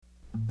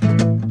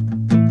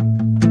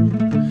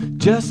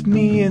Just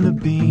me and the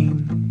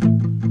bean.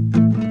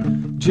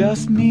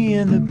 Just me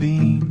and the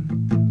bean.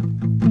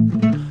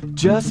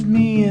 Just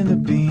me and the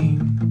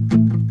bean.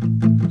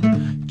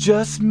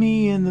 Just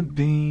me and the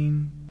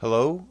bean.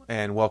 Hello,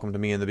 and welcome to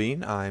Me and the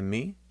Bean. I'm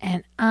Me.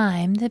 And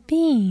I'm the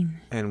Bean.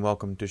 And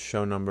welcome to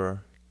show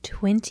number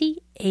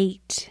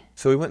 28.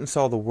 So we went and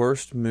saw the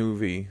worst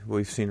movie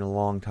we've seen in a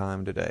long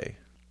time today.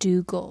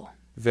 Doogle.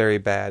 Very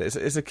bad. It's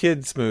a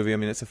kid's movie. I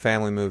mean, it's a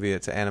family movie.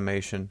 It's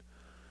animation.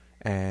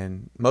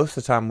 And most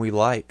of the time we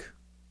like,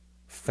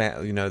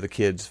 the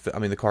kids,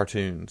 the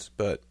cartoons.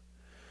 But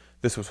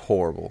this was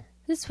horrible.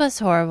 This was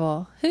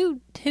horrible. Who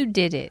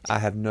did it? I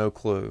have no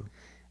clue.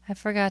 I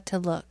forgot to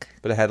look.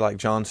 But it had like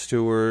Jon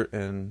Stewart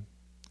and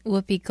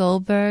Whoopi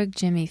Goldberg,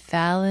 Jimmy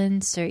Fallon,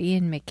 Sir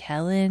Ian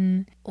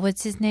McKellen.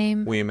 What's his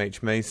name? William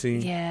H. Macy.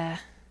 Yeah.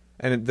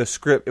 And the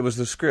script was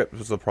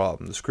the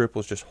problem. The script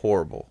was just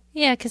horrible.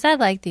 Yeah, because I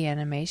like the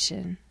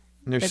animation.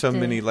 And there's so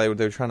many,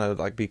 they're trying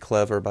to be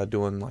clever by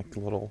doing like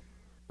little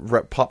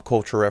pop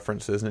culture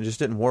references, and it just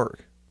didn't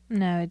work.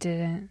 No, it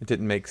didn't. It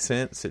didn't make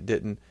sense.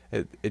 It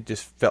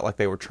just felt like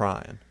they were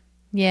trying.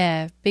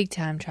 Yeah, big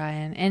time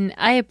trying. And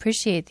I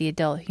appreciate the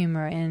adult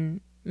humor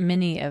in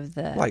many of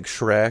the... Like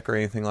Shrek or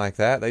anything like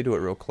that. They do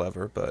it real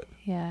clever, but...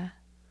 Yeah.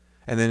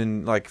 And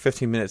then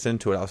 15 minutes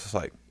into it, I was just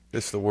like,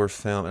 this is the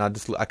worst film. And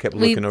I kept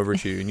looking over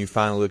at you, and you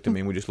finally looked at me,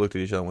 and we just looked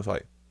at each other and was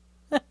like...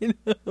 I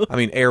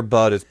know. Air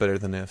Bud is better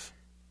than this.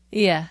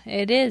 Yeah,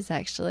 it is,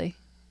 actually.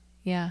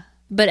 Yeah.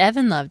 But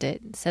Evan loved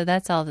it, so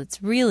that's all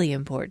that's really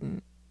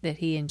important, that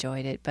he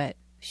enjoyed it. But,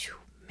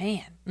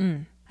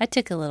 man, I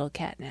took a little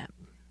cat nap.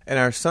 And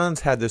our son's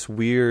had this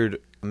weird,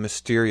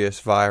 mysterious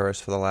virus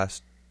for the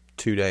last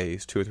 2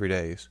 or 3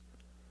 days.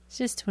 It's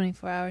just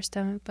 24-hour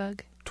stomach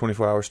bug.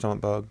 24-hour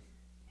stomach bug.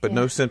 But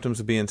no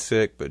symptoms of being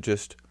sick, but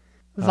just...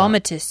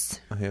 vomitus.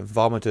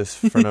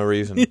 Vomitus for no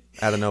reason,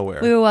 out of nowhere.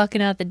 We were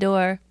walking out the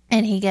door,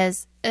 and he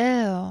goes,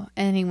 oh,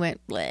 and he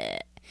went, bleh,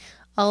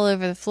 all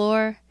over the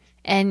floor.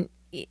 And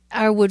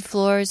our wood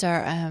floors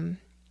are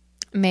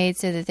made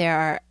so that there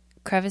are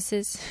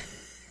crevices.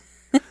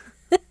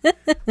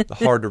 The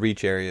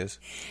hard-to-reach areas.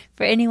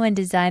 For anyone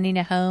designing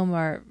a home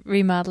or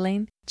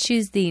remodeling,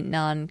 choose the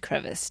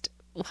non-creviced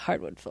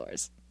hardwood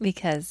floors,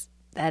 because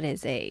that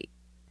is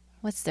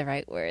what's the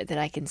right word that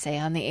I can say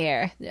on the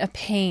air? A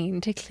pain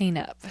to clean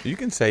up. You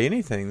can say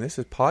anything. This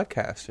is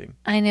podcasting.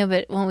 I know,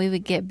 but won't we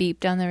would get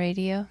beeped on the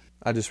radio?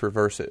 I just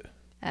reverse it.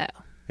 Oh.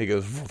 He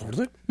goes...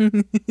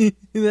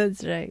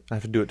 That's right. I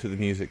have to do it to the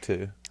music,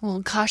 too.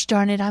 Well, gosh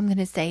darn it, I'm going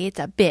to say it's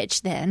a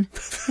bitch, then.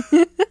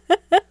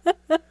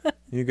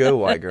 You go,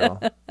 white girl.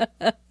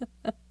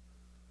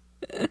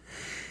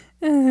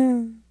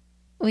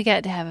 We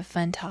got to have a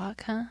fun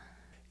talk, huh?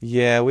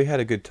 Yeah, we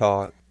had a good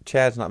talk.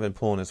 Chad's not been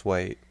pulling his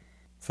weight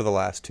for the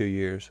last 2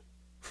 years.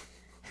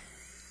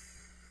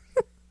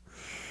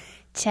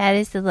 Chad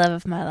is the love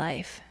of my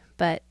life,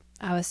 but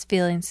I was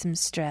feeling some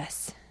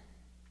stress.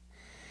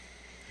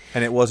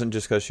 And it wasn't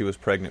just because she was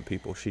pregnant,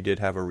 people. She did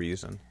have a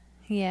reason.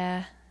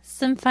 Yeah,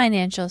 some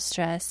financial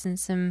stress and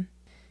some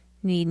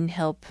needing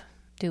help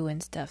doing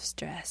stuff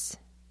stress.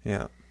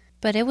 Yeah.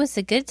 But it was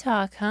a good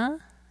talk, huh?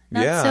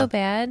 Not so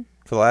bad.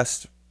 For the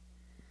last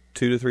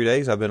 2 to 3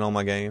 days, I've been on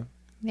my game.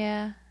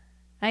 Yeah.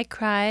 I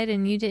cried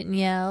and you didn't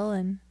yell,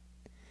 and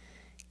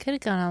it could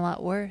have gone a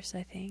lot worse,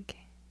 I think.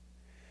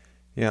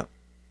 Yeah.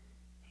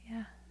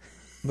 Yeah.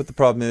 But the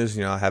problem is,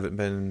 I haven't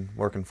been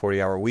working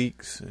 40-hour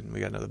weeks, and we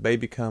got another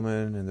baby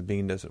coming, and the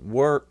bean doesn't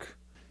work,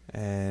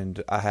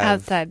 and I have...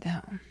 Outside the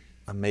home.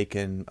 I'm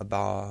making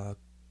about,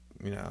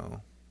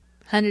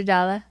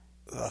 $100?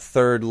 a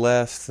third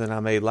less than I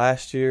made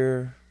last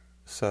year,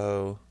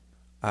 so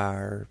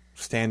our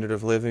standard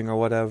of living or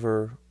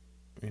whatever,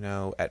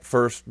 at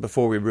first,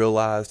 before we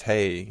realized,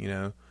 hey,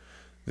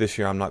 this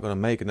year I'm not going to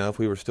make enough,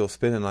 we were still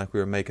spending like we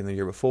were making the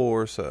year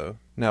before, so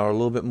now we're a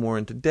little bit more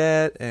into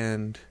debt,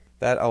 and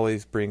that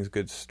always brings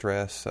good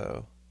stress,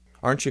 so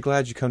aren't you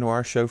glad you come to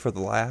our show for the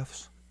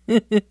laughs?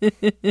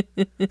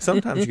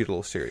 Sometimes you get a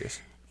little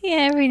serious.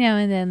 Yeah, every now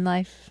and then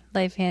life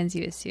hands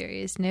you a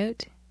serious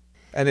note.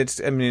 And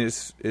it's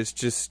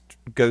just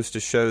goes to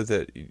show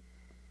that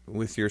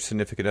with your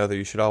significant other,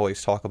 you should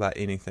always talk about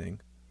anything.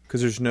 Because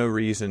there's no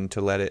reason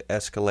to let it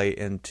escalate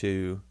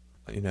into,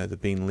 the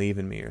bean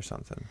leaving me or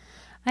something.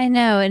 I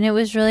know, and it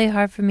was really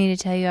hard for me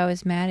to tell you I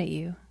was mad at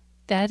you.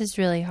 That is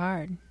really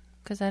hard,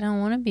 because I don't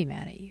want to be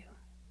mad at you.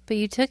 But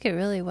you took it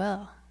really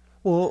well.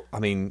 Well,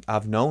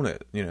 I've known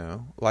it,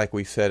 Like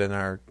we said in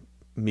our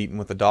meeting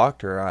with the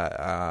doctor,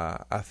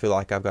 I feel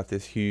like I've got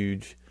this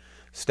huge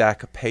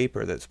stack of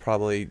paper that's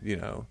probably,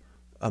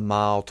 a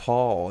mile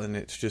tall, and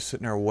it's just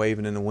sitting there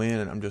waving in the wind,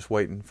 and I'm just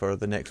waiting for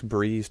the next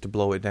breeze to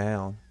blow it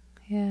down.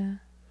 Yeah.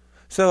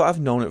 So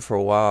I've known it for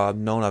a while. I've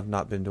known I've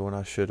not been doing what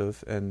I should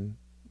have, and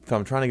so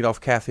I'm trying to get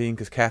off caffeine,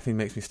 because caffeine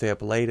makes me stay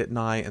up late at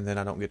night, and then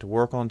I don't get to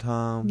work on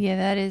time. Yeah,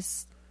 that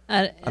is...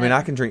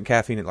 I can drink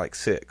caffeine at like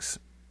 6,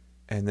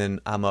 and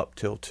then I'm up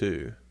till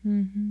 2.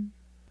 Mm-hmm.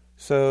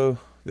 So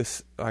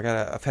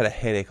I've had a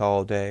headache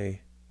all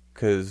day,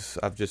 because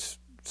I've just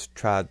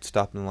tried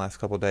stopping the last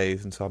couple of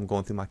days, and so I'm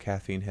going through my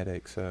caffeine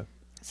headache. So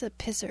It's a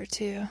pisser,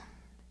 too.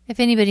 If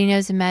anybody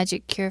knows a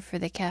magic cure for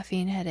the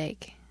caffeine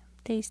headache,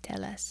 please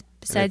tell us.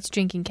 Besides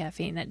drinking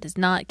caffeine, that does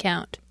not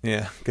count.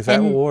 yeah, because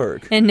that will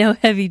work. And no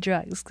heavy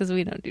drugs, because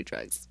we don't do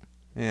drugs.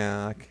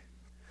 Yeah,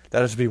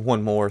 that'll just be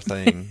one more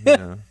thing, you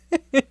know.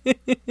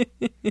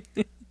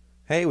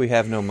 Hey, we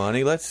have no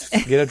money. Let's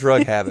get a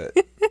drug habit.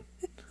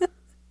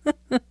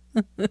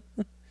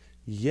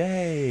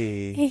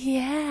 Yay.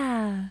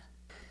 Yeah.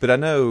 But I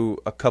know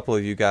a couple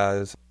of you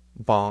guys,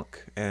 Bonk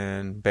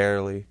and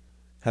Barely,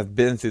 have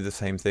been through the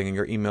same thing, and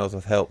your emails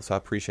have helped, so I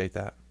appreciate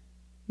that.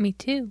 Me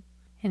too.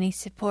 Any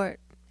support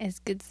is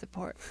good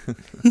support.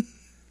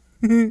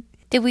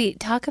 Did we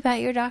talk about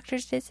your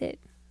doctor's visit?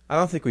 I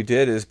don't think we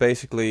did. It's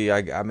basically,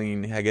 I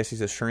mean, I guess he's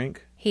a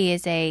shrink.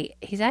 He's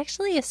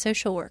actually a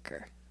social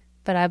worker,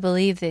 but I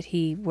believe that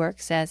he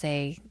works as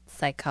a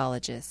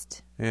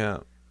psychologist. Yeah.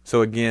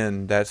 So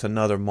again, that's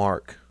another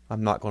mark.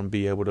 I'm not going to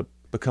be able to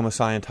become a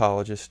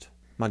Scientologist.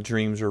 My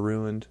dreams are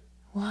ruined.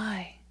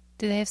 Why?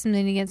 Do they have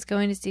something against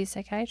going to see a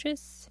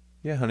psychiatrist?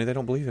 Yeah, honey, they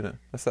don't believe in it.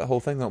 That's that whole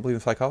thing. They don't believe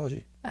in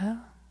psychology.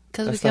 Oh.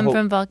 Because we come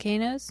from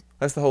volcanoes?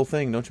 That's the whole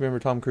thing. Don't you remember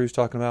Tom Cruise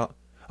talking about...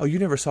 Oh, you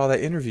never saw that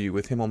interview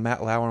with him on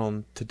Matt Lauer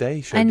on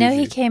Today Show, I know did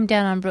you? he came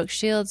down on Brooke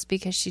Shields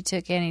because she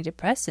took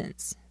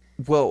antidepressants.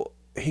 Well,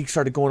 he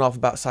started going off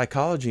about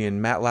psychology,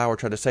 and Matt Lauer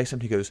tried to say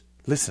something. He goes,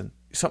 listen,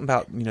 something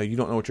about, you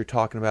don't know what you're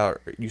talking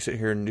about. You sit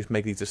here and just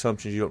make these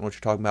assumptions. You don't know what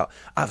you're talking about.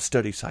 I've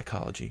studied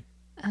psychology.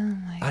 Oh,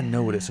 my God. I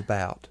know what it's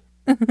about.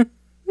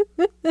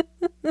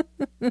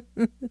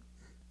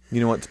 You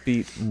know what's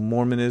beat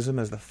Mormonism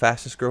as the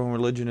fastest growing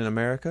religion in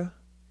America?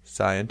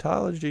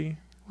 Scientology.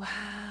 Wow.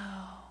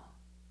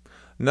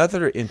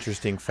 Another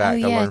interesting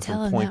fact I learned tell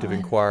from him Point that of one.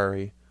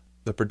 Inquiry,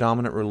 the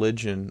predominant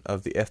religion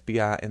of the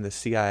FBI and the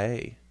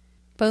CIA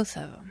Both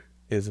of them.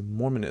 is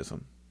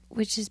Mormonism.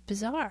 Which is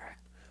bizarre.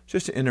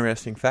 Just an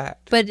interesting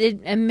fact. But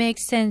it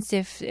makes sense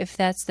if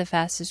that's the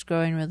fastest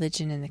growing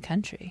religion in the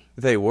country.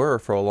 They were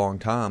for a long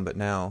time, but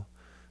now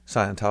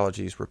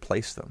Scientology's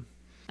replaced them.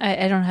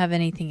 I don't have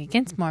anything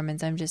against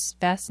Mormons. I'm just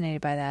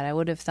fascinated by that. I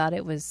would have thought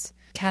it was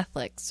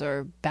Catholics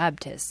or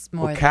Baptists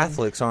more Well,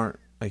 Catholics aren't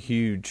a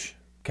huge...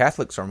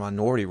 Catholics are a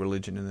minority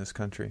religion in this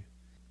country.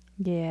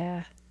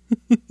 Yeah.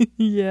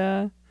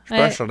 Yeah.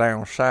 Especially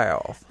down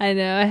south. I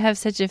know. I have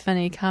such a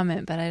funny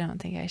comment, but I don't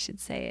think I should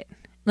say it.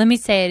 Let me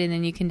say it, and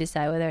then you can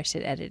decide whether I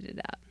should edit it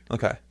out.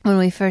 Okay. When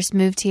we first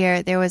moved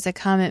here, there was a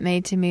comment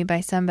made to me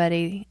by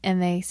somebody,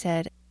 and they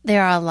said,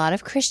 there are a lot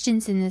of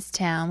Christians in this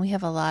town. We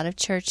have a lot of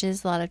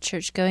churches, a lot of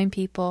church-going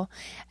people,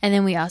 and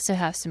then we also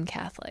have some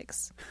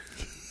Catholics.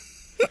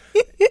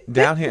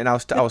 Down here, and I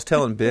was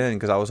telling Ben,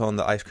 because I was on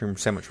the Ice Cream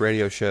Sandwich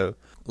radio show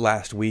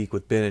last week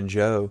with Ben and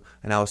Joe,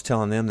 and I was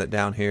telling them that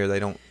down here they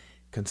don't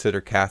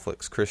consider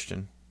Catholics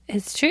Christian.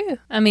 It's true.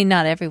 I mean,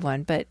 not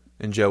everyone, but...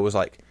 And Joe was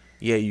like,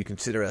 yeah, you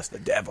consider us the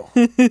devil.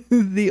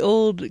 the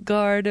old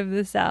guard of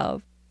the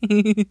South.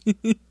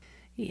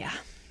 Yeah.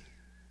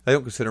 They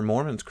don't consider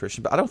Mormons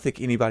Christian, but I don't think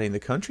anybody in the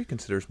country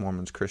considers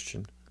Mormons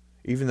Christian,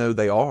 even though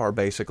they are,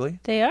 basically.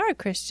 They are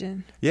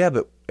Christian. Yeah,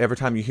 but every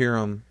time you hear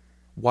them,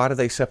 why do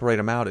they separate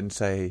them out and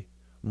say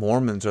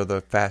Mormons are the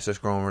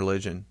fastest growing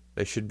religion?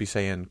 They should be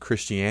saying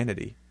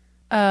Christianity.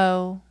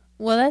 Oh,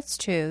 well, that's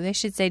true. They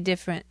should say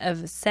different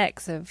of a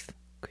sects of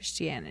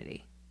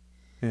Christianity.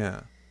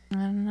 Yeah. I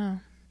don't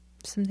know.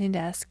 Something to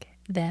ask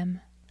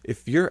them.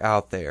 If you're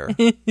out there,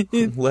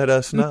 let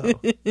us know.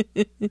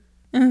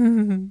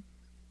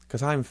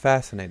 Because I'm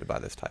fascinated by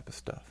this type of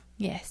stuff.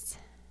 Yes.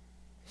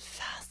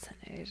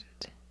 Fascinated.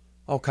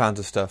 All kinds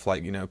of stuff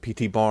like,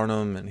 P.T.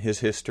 Barnum and his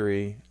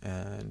history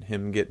and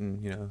him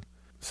getting,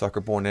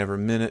 sucker born every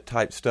minute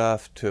type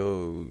stuff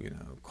to,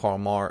 Karl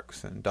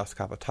Marx and Das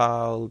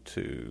Kapital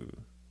to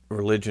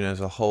religion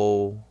as a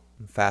whole.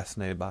 I'm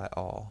fascinated by it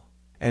all.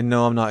 And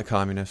no, I'm not a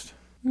communist.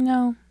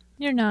 No,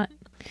 you're not.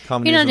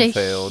 Communism You're not a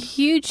failed.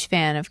 huge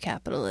fan of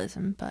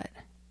capitalism, but...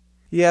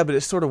 Yeah, but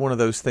it's sort of one of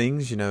those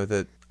things,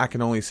 that I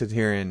can only sit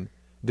here and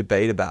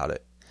debate about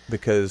it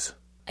because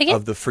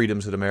of the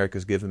freedoms that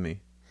America's given me.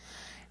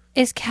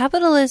 Is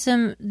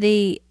capitalism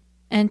the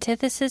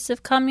antithesis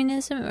of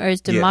communism, or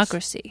is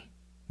democracy?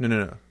 Yes.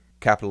 No.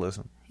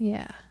 Capitalism.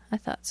 Yeah, I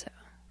thought so.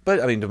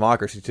 But,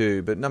 democracy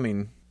too. But,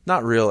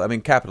 not real.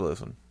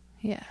 Capitalism.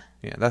 Yeah.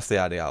 Yeah, that's the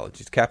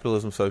ideologies.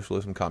 Capitalism,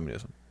 socialism,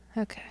 communism.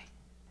 Okay.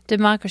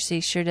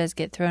 Democracy sure does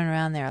get thrown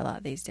around there a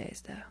lot these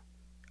days, though.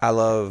 I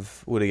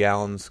love Woody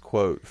Allen's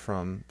quote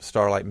from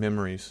Starlight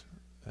Memories.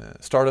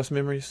 Stardust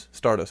Memories?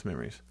 Stardust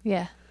Memories.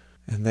 Yeah.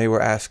 And they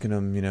were asking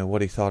him,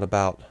 what he thought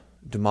about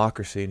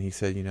democracy. And he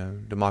said,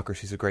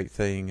 democracy's a great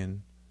thing.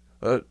 And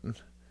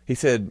he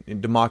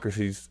said,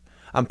 democracy's...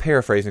 I'm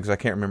paraphrasing because I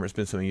can't remember. It's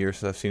been so many years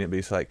since I've seen it. But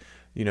he's like,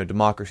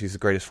 democracy's the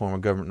greatest form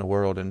of government in the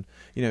world. And,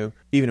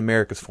 even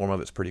America's form of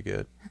it's pretty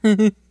good.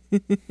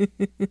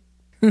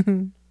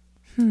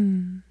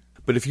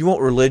 But if you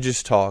want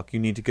religious talk, you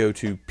need to go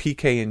to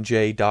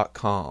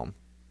pknj.com.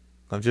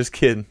 I'm just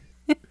kidding.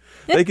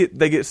 They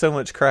get so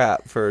much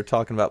crap for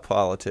talking about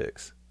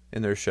politics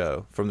in their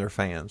show from their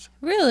fans.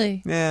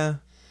 Really? Yeah.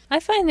 I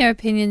find their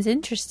opinions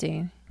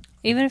interesting,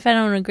 even if I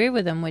don't agree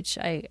with them, which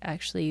I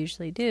actually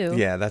usually do.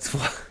 Yeah, that's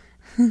why.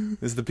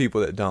 It's the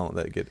people that don't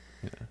that get.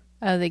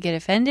 Oh, they get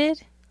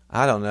offended?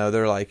 I don't know.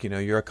 They're like,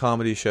 you're a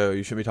comedy show.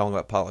 You shouldn't be talking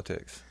about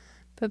politics.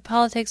 But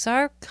politics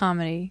are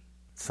comedy.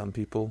 Some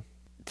people.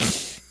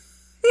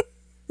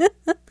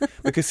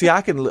 Because, see,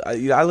 I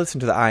listen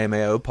to the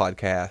IMAO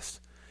podcast,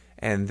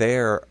 and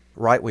they're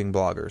right-wing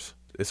bloggers.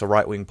 It's a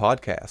right-wing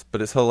podcast,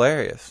 but it's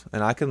hilarious.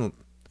 And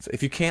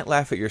if you can't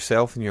laugh at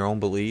yourself and your own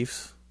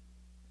beliefs,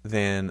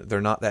 then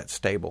they're not that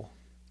stable.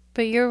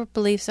 But your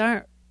beliefs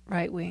aren't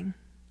right-wing.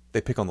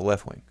 They pick on the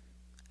left wing.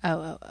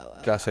 Oh.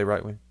 Did I say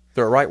right-wing?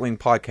 They're a right-wing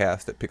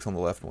podcast that picks on the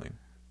left wing.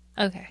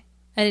 Okay.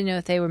 I didn't know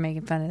if they were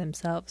making fun of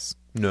themselves.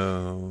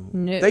 No.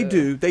 They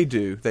do.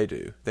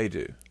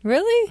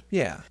 Really?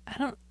 Yeah. I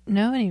don't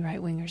know any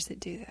right-wingers that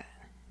do that.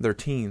 They're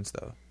teens,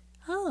 though.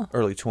 Oh.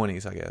 Early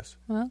 20s, I guess.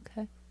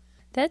 Okay.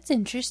 That's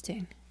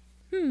interesting.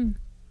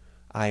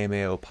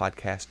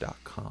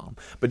 IMAOpodcast.com.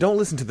 But don't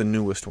listen to the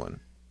newest one.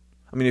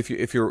 I mean, if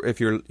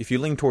you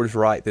lean towards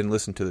right, then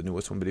listen to the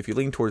newest one. But if you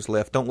lean towards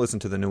left, don't listen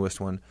to the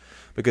newest one,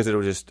 because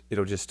it'll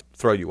just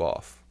throw you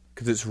off.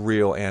 Because it's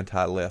real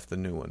anti-left, the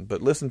new one.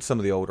 But listen to some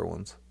of the older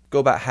ones. Go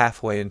about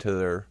halfway into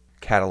their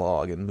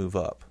catalog and move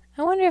up.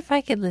 I wonder if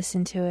I could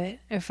listen to it,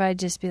 or if I'd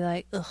just be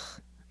like, ugh,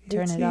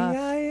 turn it off.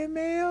 It's the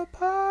IMAO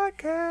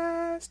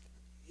podcast.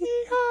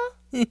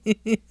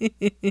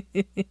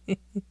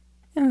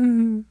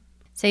 Yeehaw.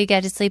 So you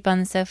got to sleep on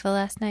the sofa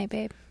last night,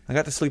 babe? I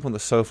got to sleep on the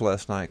sofa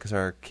last night because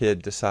our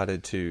kid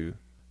decided to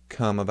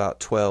come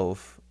about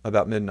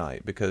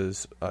midnight,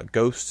 because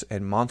ghosts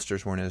and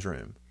monsters were in his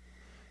room.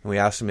 And we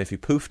asked him if he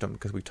poofed them,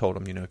 because we told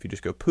him, if you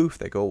just go poof,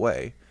 they go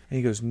away. And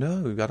he goes,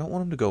 no, I don't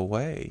want them to go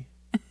away.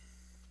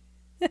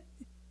 And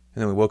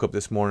then we woke up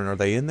this morning, are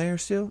they in there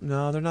still?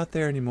 No, they're not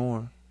there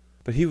anymore.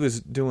 But he was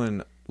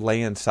doing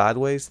laying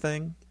sideways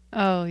thing.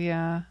 Oh,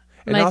 yeah.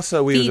 And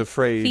also we was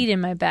afraid. Feet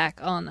in my back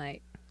all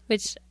night,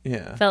 which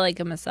felt like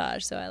a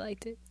massage, so I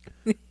liked it.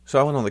 So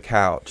I went on the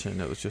couch, and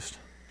it was just...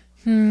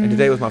 And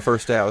today was my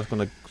first day. I was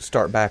going to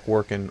start back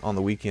working on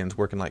the weekends,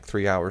 working like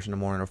 3 hours in the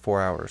morning or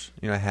 4 hours,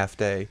 a half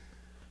day.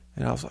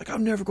 And I was like,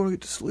 I'm never going to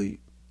get to sleep.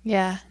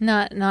 Yeah,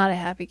 not a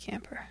happy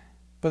camper.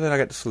 But then I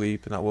got to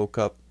sleep, and I woke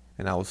up,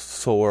 and I was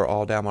sore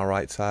all down my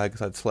right side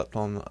because I'd slept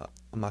on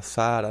my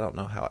side. I don't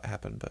know how it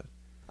happened, but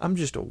I'm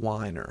just a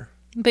whiner.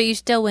 But you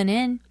still went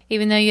in,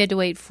 even though you had to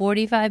wait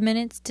 45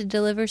 minutes to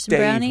deliver some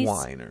brownies?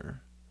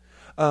 Whiner.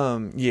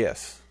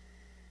 Yes.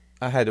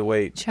 I had to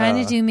wait.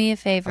 Trying to do me a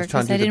favor,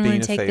 because I didn't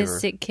want to take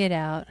this sick kid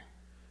out.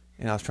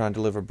 And I was trying to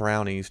deliver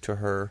brownies to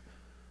her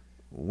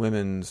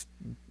women's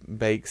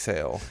bake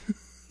sale.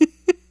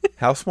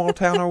 How small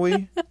town are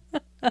we?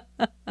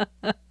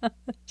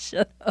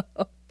 Shut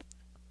up.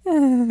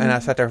 And I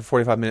sat there for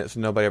 45 minutes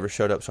and nobody ever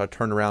showed up, so I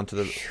turned around to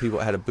the people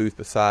that had a booth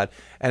beside,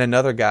 and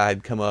another guy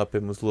had come up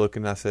and was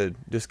looking. I said,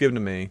 just give them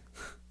to me.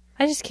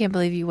 I just can't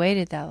believe you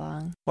waited that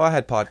long. Well, I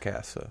had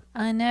podcasts, so.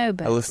 I know,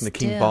 but I listened to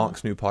King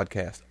Bonk's new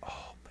podcast.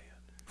 Oh, man.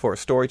 For a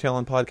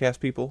storytelling podcast,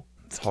 people,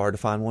 it's hard to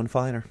find one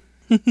finer.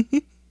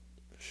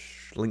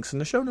 Links in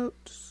the show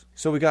notes.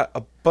 So we got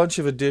a bunch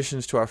of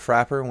additions to our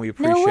Frapper, and we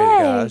appreciate it,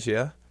 guys.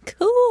 Yeah.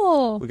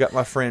 Cool. We got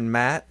my friend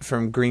Matt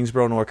from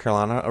Greensboro, North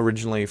Carolina,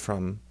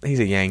 he's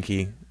a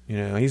Yankee.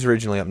 He's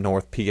originally up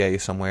north, PA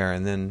somewhere,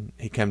 and then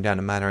he came down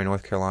to Monterey,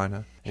 North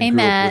Carolina, and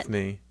grew up with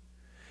me.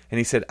 And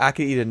he said, I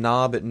could eat a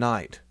knob at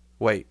night.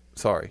 Wait,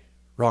 sorry,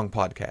 wrong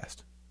podcast.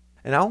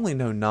 And I only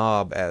know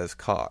knob as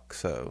cock,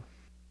 so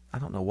I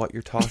don't know what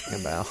you're talking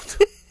about.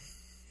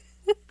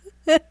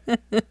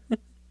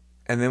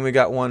 And then we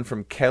got one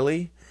from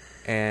Kelly,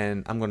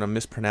 and I'm going to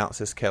mispronounce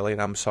this, Kelly,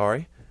 and I'm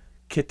sorry.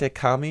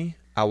 Kitakami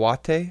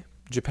Awate,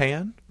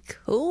 Japan.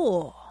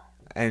 Cool.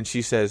 And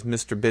she says,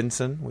 Mr.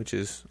 Benson, which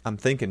is, I'm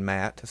thinking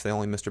Matt, that's the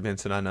only Mr.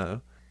 Benson I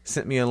know,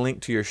 sent me a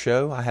link to your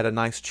show. I had a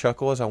nice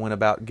chuckle as I went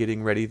about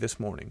getting ready this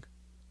morning.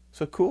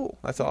 So cool.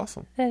 That's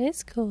awesome. That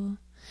is cool.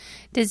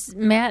 Does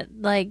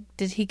Matt,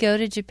 did he go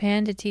to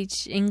Japan to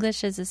teach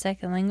English as a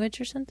second language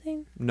or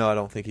something? No, I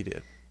don't think he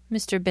did.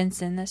 Mr.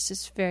 Benson, that's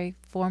just very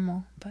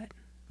formal, but...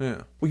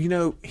 Yeah.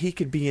 Well, he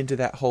could be into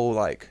that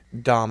whole,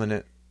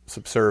 dominant,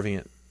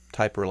 subservient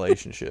type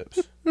relationships.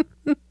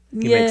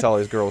 He makes all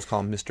his girls call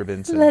him Mr.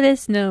 Benson. Let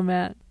us know,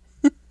 Matt.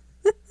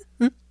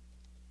 And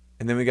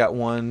then we got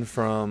one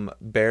from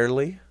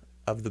Barely,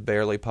 of the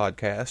Barely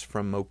Podcast,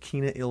 from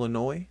Mokina,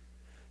 Illinois.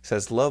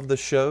 Says, love the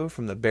show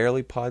from the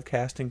Barely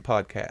Podcasting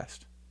Podcast.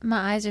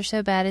 My eyes are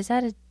so bad. Is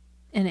that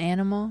an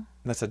animal? And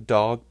that's a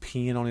dog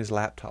peeing on his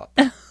laptop.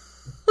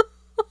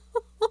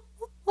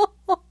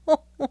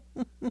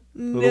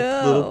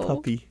 Little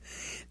puppy.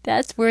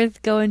 That's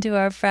worth going to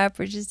our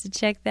Frapper just to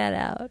check that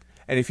out.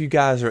 And if you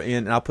guys are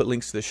in, and I'll put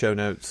links to the show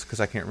notes because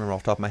I can't remember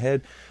off the top of my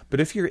head, but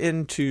if you're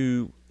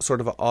into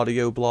sort of an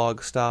audio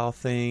blog style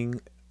thing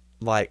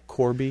like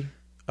Corby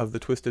of the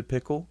Twisted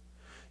Pickle,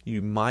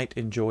 you might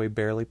enjoy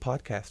Barely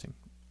Podcasting.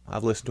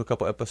 I've listened to a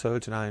couple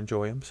episodes and I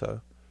enjoy them,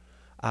 so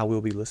I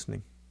will be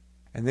listening.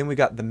 And then we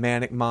got the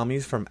Manic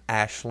Mommies from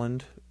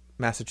Ashland,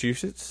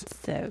 Massachusetts.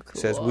 So cool.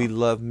 Says, we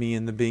love Me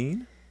and the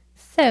Bean.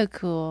 So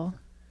cool.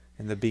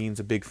 And the Bean's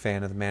a big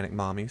fan of the Manic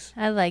Mommies.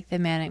 I like the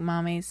Manic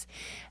Mommies.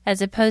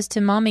 As opposed to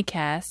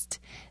MommyCast,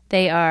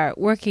 they are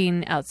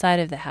working outside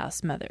of the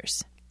house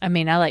mothers. I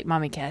mean, I like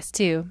MommyCast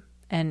too,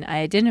 and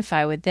I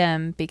identify with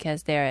them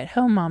because they're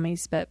at-home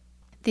mommies, but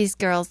these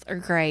girls are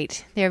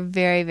great. They're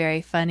very,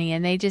 very funny,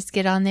 and they just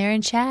get on there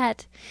and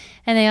chat.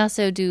 And they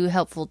also do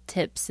helpful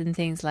tips and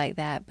things like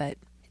that, but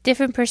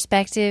different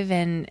perspective,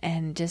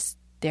 and just,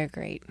 they're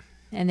great.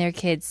 And their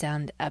kids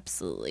sound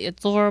absolutely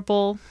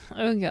adorable.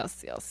 Oh,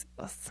 yes, yes,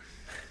 yes.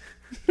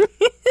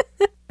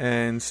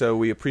 And so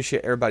we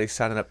appreciate everybody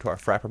signing up to our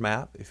Frapper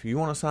Map. If you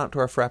want to sign up to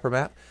our Frapper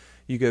Map,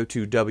 you go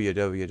to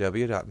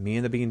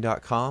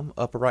www.meandthebean.com.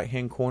 Upper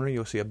right-hand corner,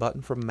 you'll see a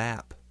button for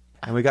Map.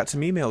 And we got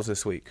some emails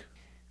this week.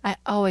 I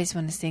always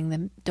want to sing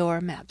the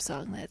Door Map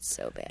song. That's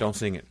so bad. Don't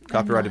sing it.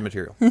 Copyrighted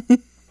material.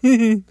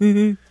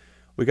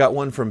 We got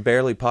one from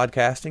Barely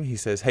Podcasting. He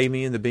says, hey,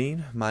 Me and the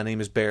Bean. My name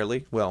is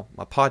Barely. Well,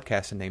 my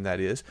podcasting name, that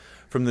is.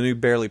 From the new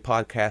Barely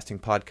Podcasting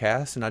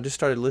podcast. And I just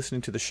started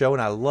listening to the show,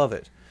 and I love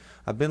it.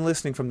 I've been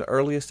listening from the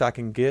earliest I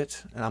can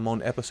get, and I'm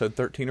on episode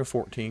 13 or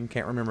 14.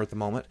 Can't remember at the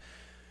moment.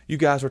 You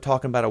guys were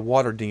talking about a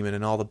water demon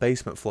and all the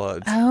basement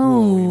floods.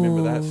 Oh, you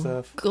remember that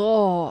stuff?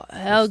 God,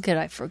 how could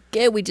I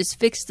forget? We just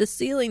fixed the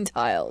ceiling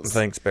tiles.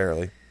 Thanks,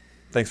 Barely.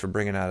 Thanks for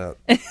bringing that up.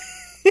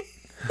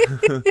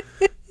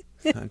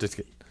 Just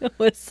kidding. It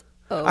was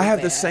so I have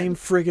bad. the same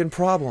friggin'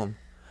 problem.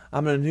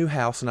 I'm in a new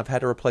house, and I've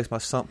had to replace my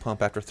sump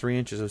pump after 3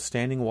 inches of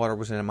standing water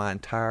was in my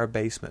entire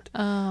basement.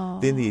 Oh.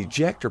 Then the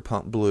ejector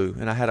pump blew,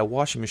 and I had a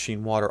washing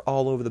machine water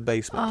all over the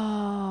basement.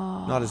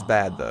 Oh. Not as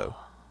bad, though.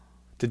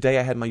 Today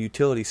I had my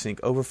utility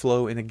sink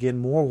overflow and again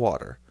more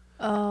water.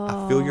 Oh.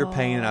 I feel your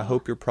pain, and I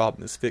hope your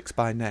problem is fixed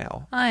by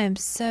now. I am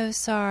so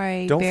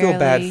sorry. Don't Barely. feel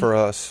bad for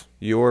us.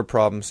 Your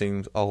problem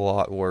seems a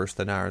lot worse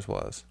than ours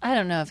was. I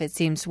don't know if it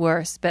seems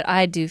worse, but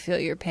I do feel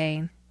your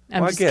pain.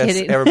 I'm Well, just I guess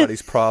kidding.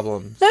 everybody's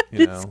problems,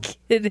 Just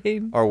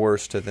kidding. are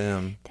worse to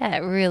them.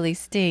 That really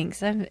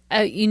stinks.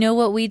 You know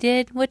what we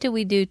did? What did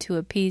we do to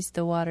appease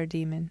the water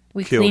demon?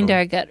 We Killed cleaned him.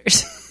 our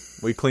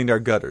gutters. We cleaned our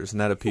gutters, and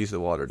that appeased the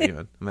water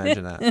demon.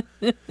 Imagine that.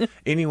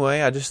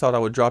 Anyway, I just thought I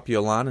would drop you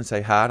a line and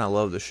say hi, and I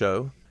love the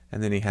show.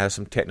 And then he has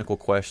some technical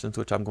questions,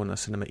 which I'm going to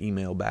send him an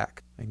email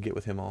back and get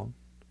with him on.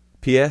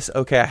 P.S.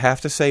 Okay, I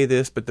have to say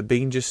this, but the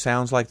Bean just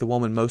sounds like the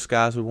woman most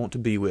guys would want to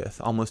be with.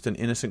 Almost an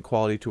innocent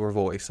quality to her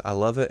voice. I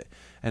love it,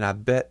 and I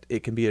bet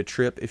it can be a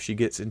trip if she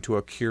gets into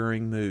a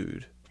curing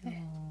mood.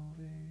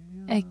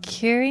 A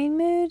curing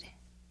mood?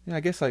 Yeah, I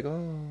guess like,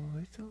 oh,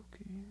 it's okay.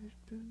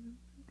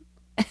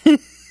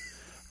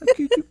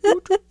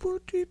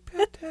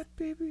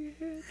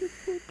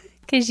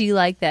 Because you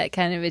like that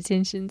kind of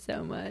attention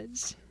so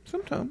much.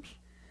 Sometimes.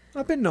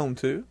 I've been known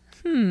to.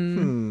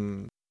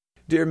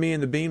 Dear Me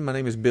and the Bean, my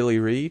name is Billy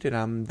Reed, and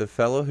I'm the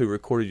fellow who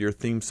recorded your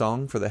theme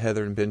song for the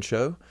Heather and Ben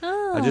show.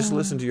 Oh. I just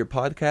listened to your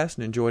podcast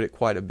and enjoyed it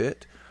quite a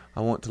bit.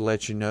 I want to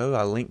let you know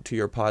I linked to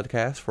your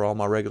podcast for all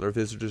my regular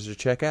visitors to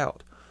check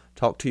out.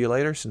 Talk to you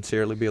later.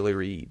 Sincerely, Billy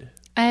Reed.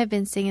 I have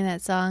been singing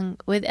that song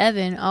with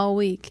Evan all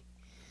week.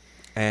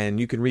 And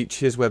you can reach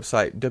his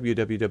website,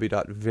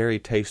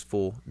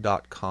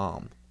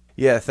 www.verytasteful.com.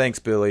 Yeah, thanks,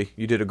 Billy.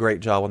 You did a great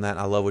job on that, and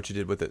I love what you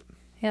did with it.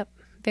 Yep.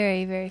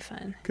 Very, very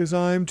fun. 'Cause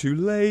I'm too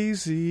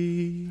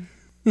lazy.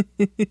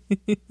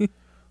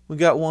 We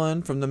got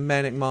one from the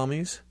Manic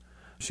Mommies.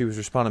 She was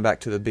responding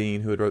back to the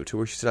Bean who had wrote to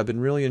her. She said, I've been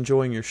really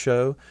enjoying your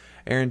show.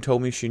 Erin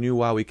told me she knew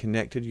why we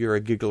connected. You're a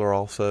giggler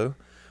also.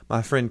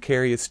 My friend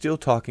Carrie is still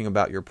talking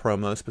about your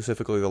promo,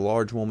 specifically the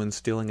large woman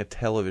stealing a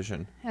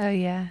television. Oh,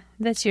 yeah.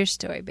 That's your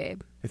story,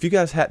 babe. If you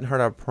guys hadn't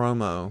heard our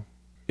promo,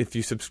 if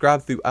you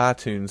subscribe through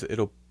iTunes,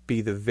 it'll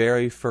be the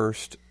very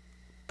first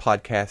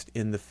podcast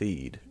in the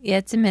feed. Yeah,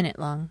 it's a minute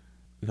long.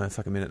 No, it's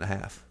like a minute and a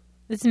half.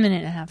 It's a minute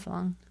and a half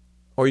long.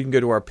 Or you can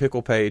go to our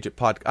pickle page at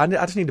I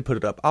just need to put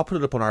it up. I'll put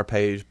it up on our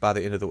page by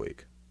the end of the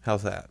week.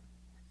 How's that?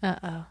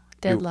 Uh-oh.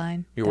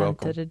 Deadline. You're Dun,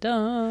 welcome. dun,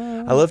 dun,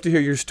 dun. I love to hear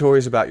your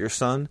stories about your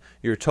son.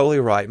 You're totally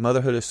right.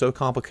 Motherhood is so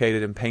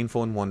complicated and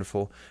painful and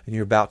wonderful, and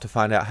you're about to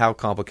find out how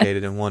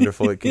complicated and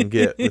wonderful it can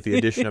get with the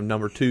addition of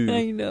number 2.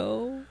 I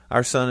know.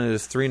 Our son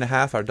is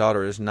 3.5. Our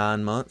daughter is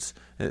 9 months,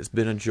 and it's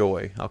been a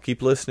joy. I'll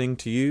keep listening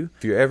to you.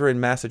 If you're ever in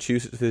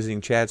Massachusetts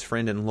visiting Chad's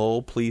friend in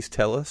Lowell, please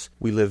tell us.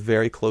 We live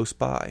very close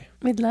by.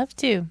 We'd love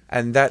to.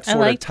 And that I sort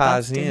of liked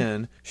ties Boston.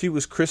 in. She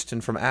was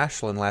Kristen from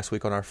Ashland last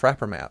week on our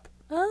Frapper Map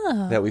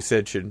Oh. that we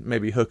said should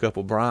maybe hook up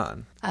with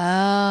Brian.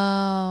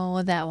 Oh,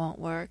 well, that won't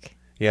work.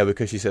 Yeah,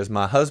 because she says,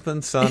 my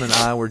husband, son, and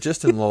I were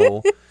just in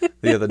Lowell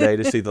the other day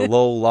to see the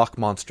Lowell Loch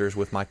Monsters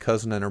with my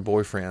cousin and her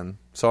boyfriend.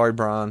 Sorry,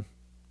 Brian.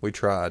 We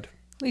tried.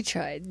 We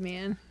tried,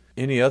 man.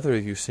 Any other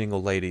of you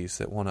single ladies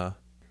that want a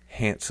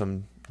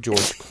handsome,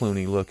 George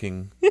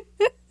Clooney-looking,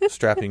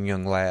 strapping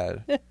young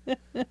lad,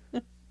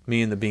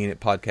 Me and the Bean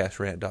at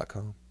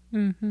podcastrant.com.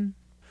 Mm-hmm.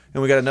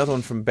 And we got another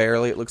one from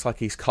Barely. It looks like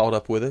he's caught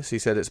up with us. He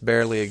said, it's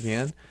Barely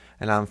again,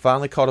 and I'm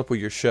finally caught up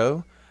with your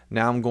show.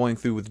 Now I'm going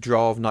through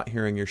withdrawal of not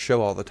hearing your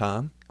show all the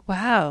time.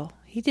 Wow.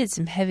 He did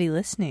some heavy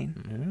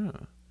listening.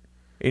 Yeah.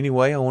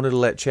 Anyway, I wanted to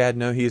let Chad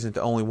know he isn't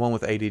the only one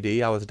with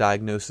ADD. I was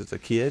diagnosed as a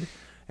kid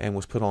and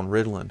was put on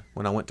Ritalin.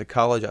 When I went to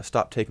college, I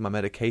stopped taking my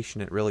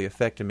medication. It really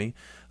affected me.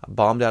 I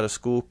bombed out of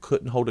school,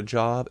 couldn't hold a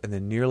job, and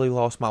then nearly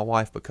lost my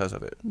wife because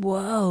of it.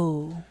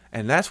 Whoa.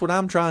 And that's what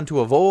I'm trying to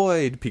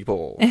avoid,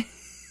 people.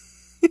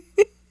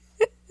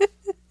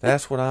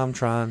 That's what I'm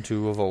trying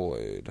to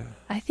avoid.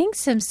 I think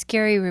some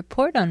scary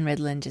report on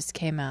Ritalin just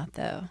came out,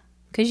 though.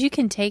 Because you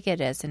can take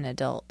it as an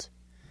adult.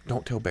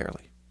 Don't tell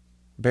Barely.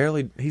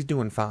 Barely, he's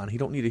doing fine. He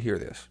don't need to hear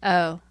this.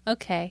 Oh,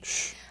 okay.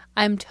 Shh.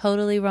 I'm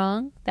totally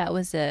wrong. That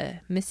was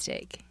a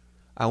mistake.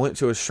 I went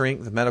to a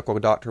shrink, the medical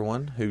doctor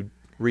one, who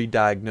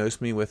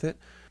re-diagnosed me with it.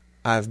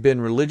 I've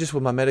been religious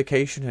with my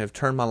medication and have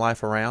turned my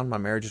life around. My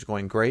marriage is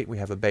going great. We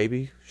have a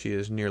baby. She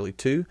is nearly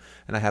 2.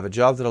 And I have a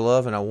job that I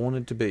love and I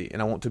want to be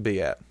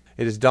at.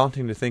 It is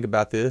daunting to think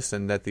about this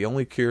and that the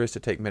only cure is to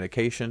take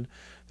medication.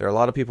 There are a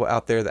lot of people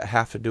out there that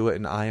have to do it,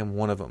 and I am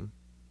one of them.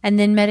 And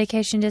then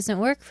medication doesn't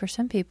work for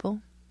some people.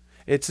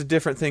 It's a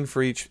different thing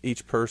for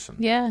each person.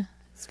 Yeah,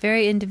 it's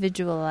very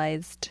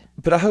individualized.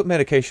 But I hope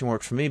medication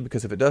works for me,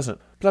 because if it doesn't,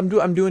 but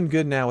I'm doing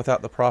good now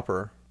without the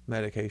proper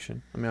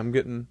medication. I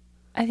mean,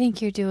 I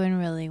think you're doing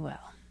really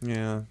well.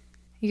 Yeah.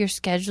 Your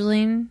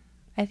scheduling,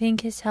 I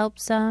think, has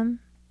helped some.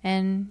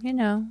 And,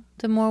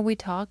 the more we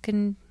talk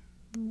and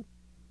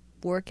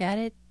work at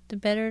it, the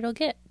better it'll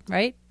get,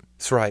 right?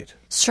 That's right.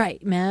 That's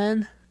right,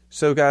 man.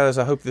 So, guys,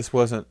 I hope this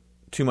wasn't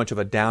too much of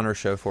a downer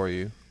show for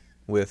you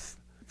with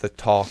the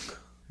talk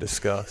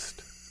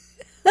discussed.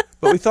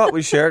 But we thought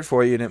we'd share it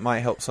for you, and it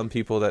might help some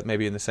people that may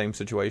be in the same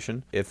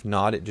situation. If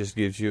not, it just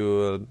gives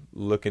you a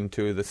look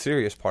into the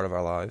serious part of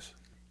our lives.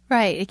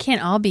 Right. It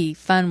can't all be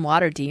fun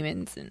water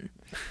demons and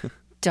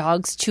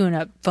dogs chewing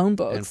up phone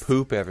books. And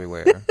poop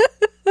everywhere.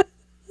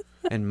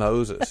 And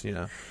Moses,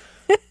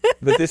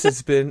 But this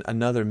has been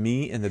another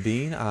Me and the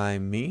Bean.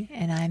 I'm Me.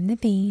 And I'm the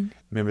Bean.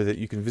 Remember that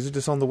you can visit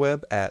us on the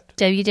web at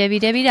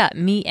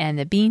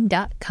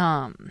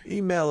www.meandthebean.com.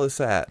 Email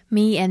us at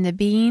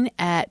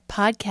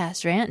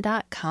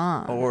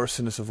meandthebean@podcastrant.com. Or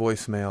send us a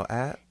voicemail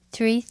at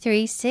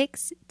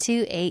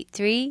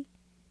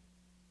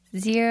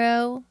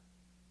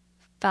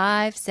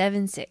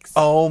 336-283-0576.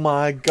 Oh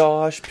my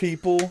gosh,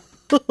 people.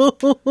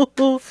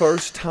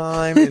 First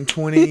time in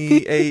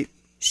 28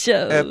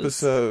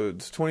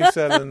 episodes.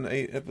 27,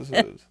 8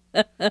 episodes.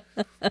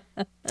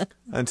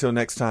 Until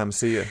next time,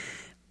 see ya.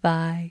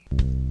 Bye.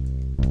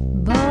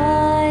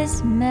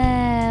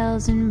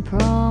 Voicemails and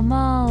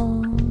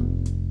promos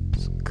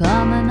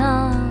coming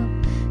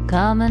up,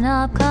 coming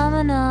up,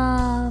 coming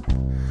up.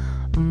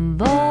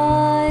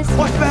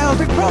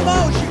 Voicemails and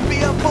promos, you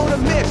be up on a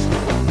miss.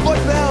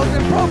 Voicemails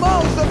and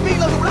promos, the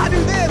feelers when I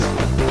do this.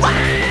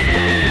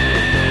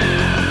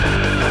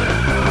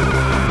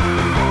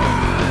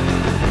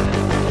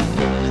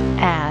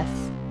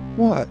 Ass.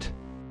 What?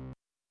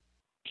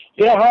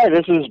 Yeah, hi,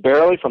 this is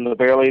Barely from the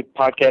Barely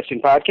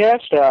Podcasting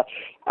Podcast.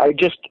 I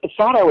just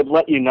thought I would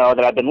let you know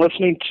that I've been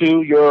listening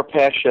to your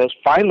past shows,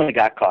 finally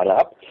got caught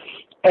up,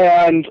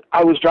 and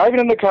I was driving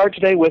in the car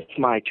today with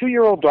my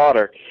 2-year-old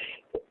daughter,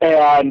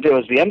 and it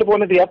was the end of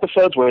one of the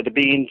episodes where the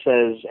Bean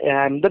says,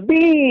 "And the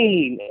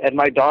Bean!" And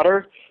my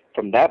daughter,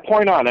 from that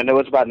point on, and it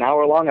was about an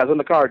hour long, I was in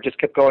the car, just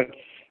kept going,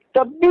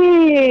 "The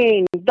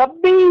Bean! The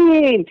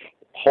Bean!"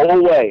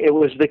 Whole way. It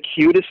was the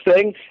cutest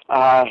thing.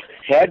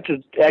 Had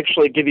to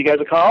actually give you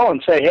guys a call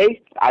and say,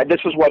 hey,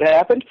 this is what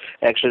happened.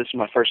 Actually, this is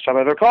my first time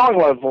ever calling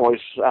one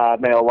voice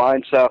mail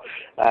line, so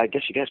I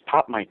guess you guys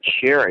popped my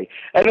cherry.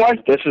 Anyway,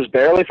 this is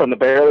Barely from the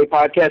Barely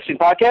Podcasting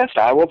Podcast.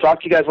 I will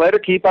talk to you guys later.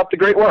 Keep up the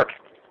great work.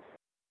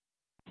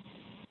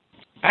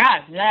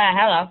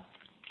 Hello.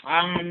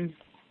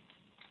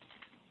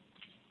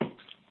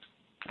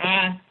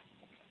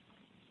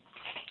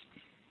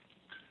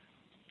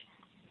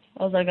 What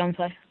was I going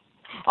to say?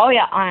 Oh,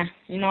 yeah,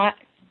 you know what?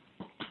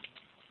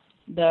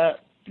 The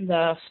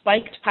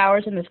spiked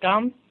powers in this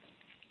gum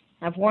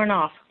have worn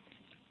off.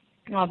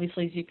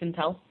 Obviously, as you can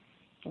tell.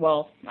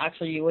 Well,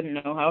 actually, you wouldn't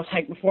know how it was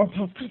like before,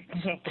 but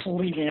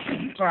believe me,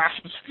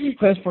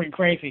 it was pretty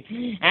crazy.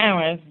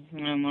 Anyway,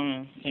 I'm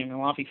going to see my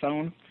Loffy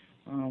phone,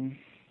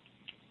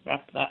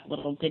 wrap that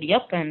little ditty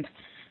up, and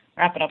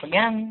wrap it up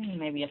again,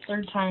 maybe a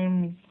third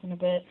time in a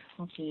bit.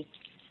 Let's see.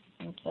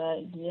 What's that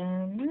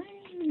again?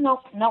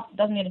 Nope,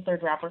 doesn't need a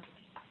third wrapper.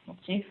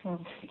 Let's see if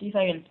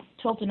I can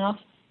tilt enough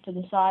to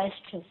the side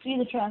to see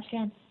the trash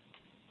can.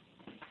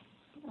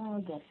 Oh,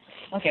 good.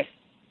 Okay.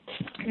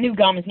 New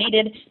gum is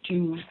needed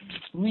to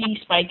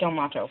re-spike El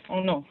Mato.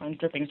 Oh, no, I'm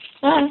dripping.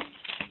 I'm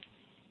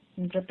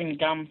dripping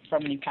gum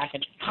from the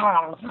package.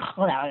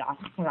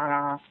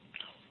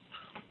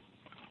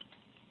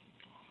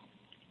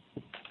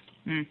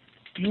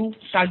 You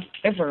suck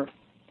ever.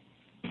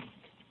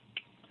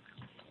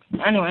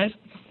 Anyways,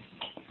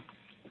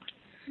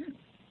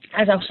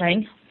 as I was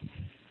saying,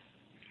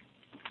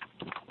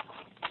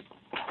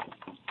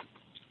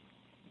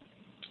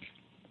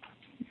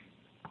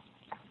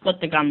 let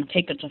the gum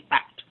take its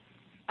effect.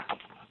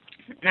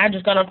 And I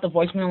just got off the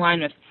voicemail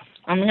line with,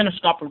 I'm going to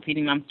stop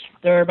repeating them.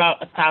 There are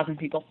about 1,000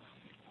 people.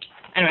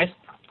 Anyways,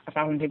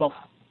 1,000 people.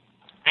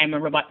 I am a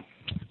robot.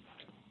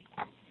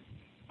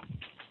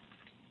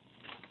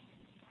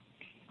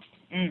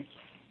 I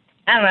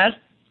don't know.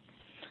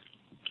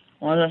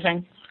 What was I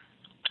saying?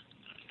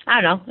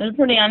 I don't know. It's a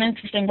pretty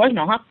uninteresting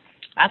voicemail, huh?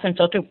 I think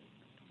so too.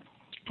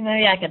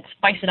 Maybe I could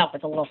spice it up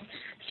with a little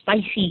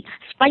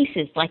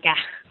spices like I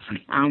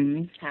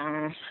don't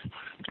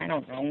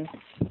know,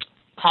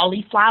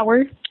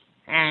 cauliflower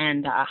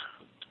and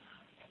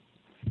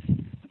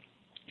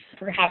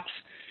perhaps.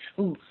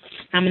 Ooh,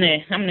 I'm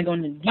gonna go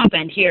in the deep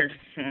end here.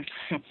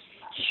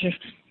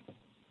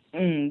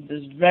 This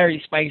is very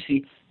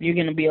spicy. You're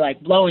gonna be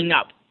like blowing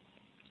up.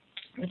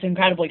 It's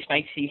incredibly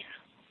spicy.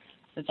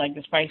 It's like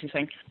the spicy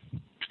thing.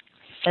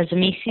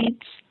 Sesame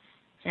seeds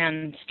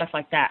and stuff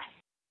like that.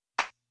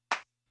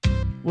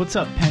 What's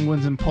up,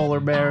 penguins and polar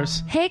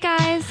bears? Hey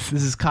guys!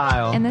 This is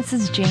Kyle. And this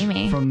is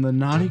Jamie. From the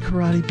Naughty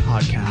Karate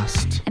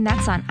Podcast. And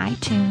that's on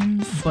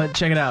iTunes. But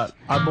check it out.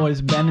 Our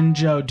boys Ben and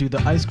Joe do the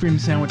Ice Cream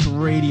Sandwich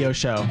radio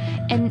show.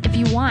 And if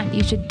you want,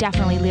 you should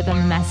definitely leave them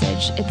a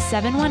message. It's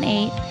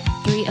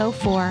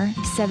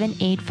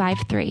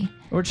 718-304-7853.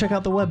 Or check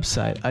out the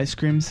website,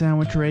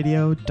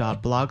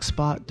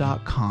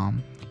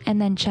 icecreamsandwichradio.blogspot.com. And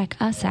then check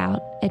us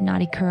out at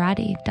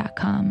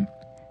naughtykarate.com.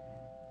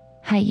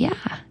 Hiya!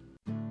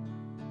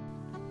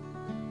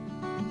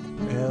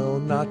 El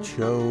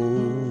Nacho.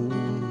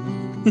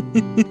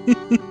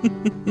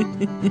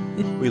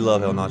 We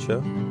love El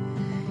Nacho.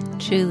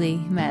 Truly,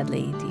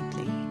 madly,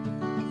 deeply.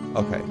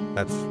 Okay,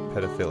 that's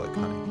pedophilic,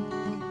 honey.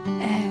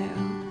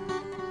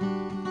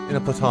 Oh. In a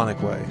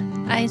platonic way.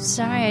 I'm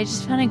sorry, I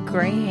just found a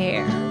gray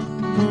hair.